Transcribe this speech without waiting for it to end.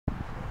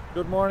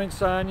Good morning,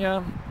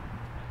 Sonia.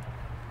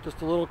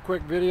 Just a little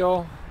quick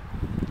video.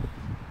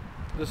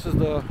 This is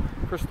the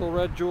crystal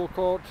red jewel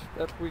coat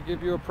that we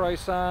give you a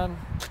price on.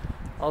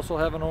 Also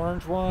have an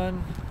orange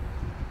one.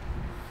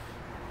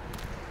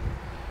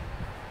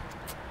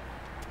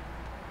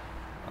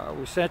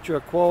 We sent you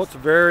a quote. It's a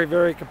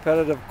very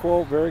competitive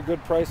quote. Very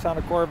good price on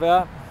a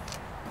Corvette.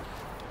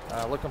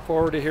 Looking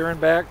forward to hearing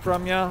back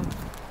from you.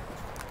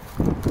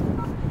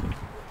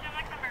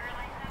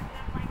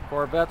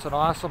 Corvette's an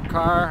awesome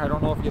car. I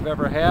don't know if you've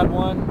ever had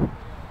one.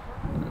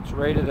 It's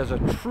rated as a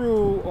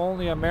true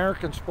only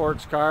American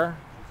sports car.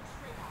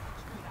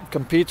 It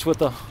competes with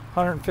the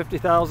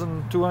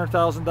 $150,000,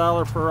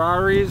 $200,000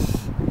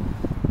 Ferraris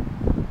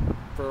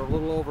for a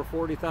little over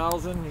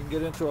 $40,000. You can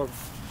get into a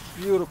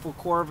beautiful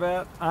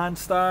Corvette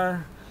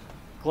OnStar,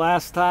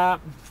 glass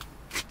top.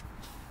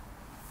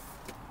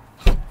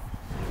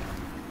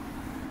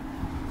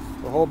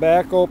 The whole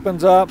back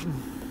opens up.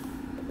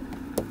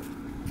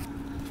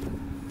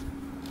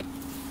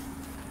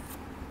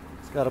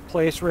 Got a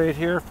place right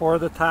here for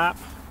the top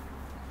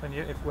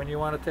when you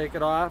want to take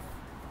it off.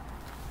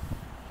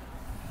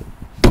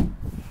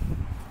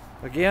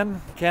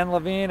 Again, Ken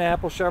Lavigne,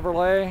 Apple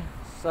Chevrolet,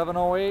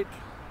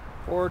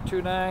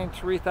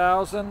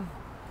 708-429-3000.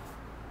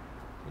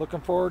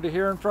 Looking forward to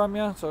hearing from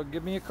you, so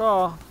give me a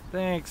call.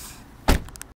 Thanks.